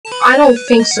I don't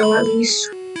think so, at least.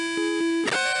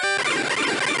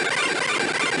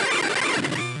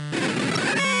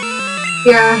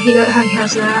 Yeah, he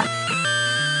has that.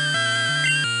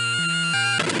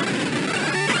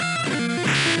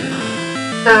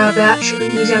 That should be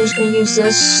easy. I'm just gonna use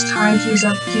this time to use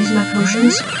my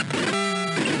potions.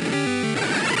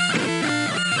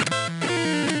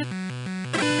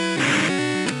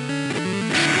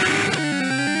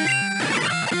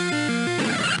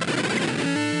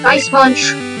 Ice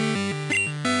Punch!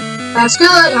 That's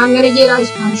good! I'm gonna get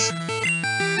Ice Punch.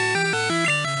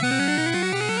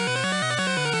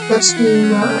 Let's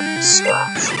do,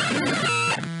 Splash.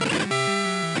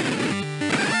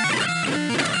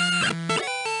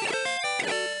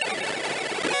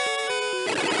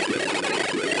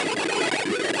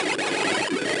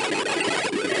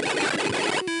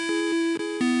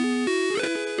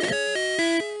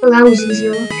 Well, that was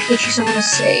easier. Pidgeys are gonna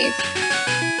save.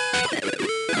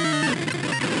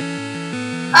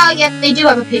 Oh, yeah, they do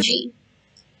have a Pidgey.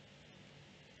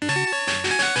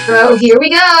 So, here we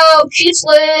go! Cheats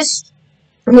list!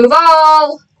 Remove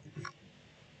all!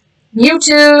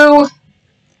 Mewtwo!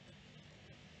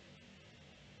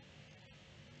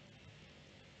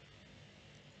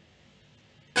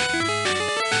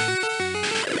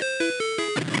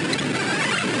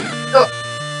 Oh.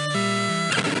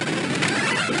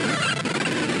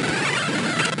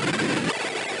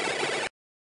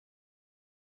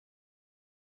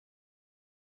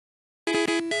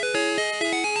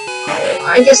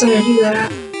 I guess I'm gonna do that.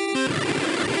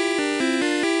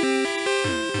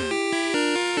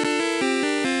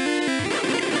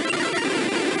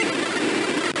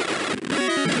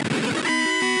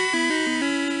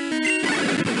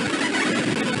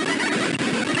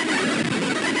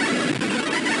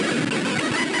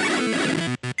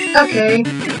 Okay.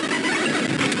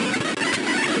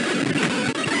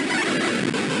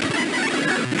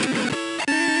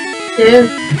 Yeah.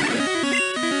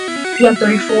 I'm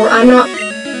 34. I'm not.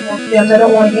 Because I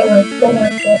don't want to get like. Don't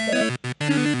want to get there.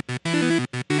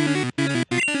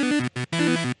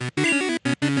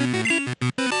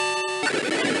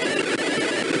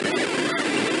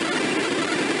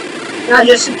 Not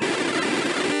just.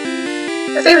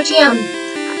 My favorite TM.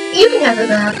 You can have it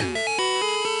back.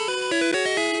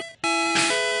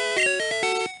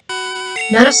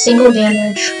 Not a single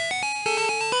damage.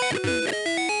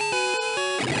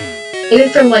 Even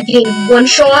from like getting one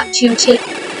shot to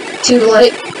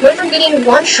went from getting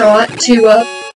one shot to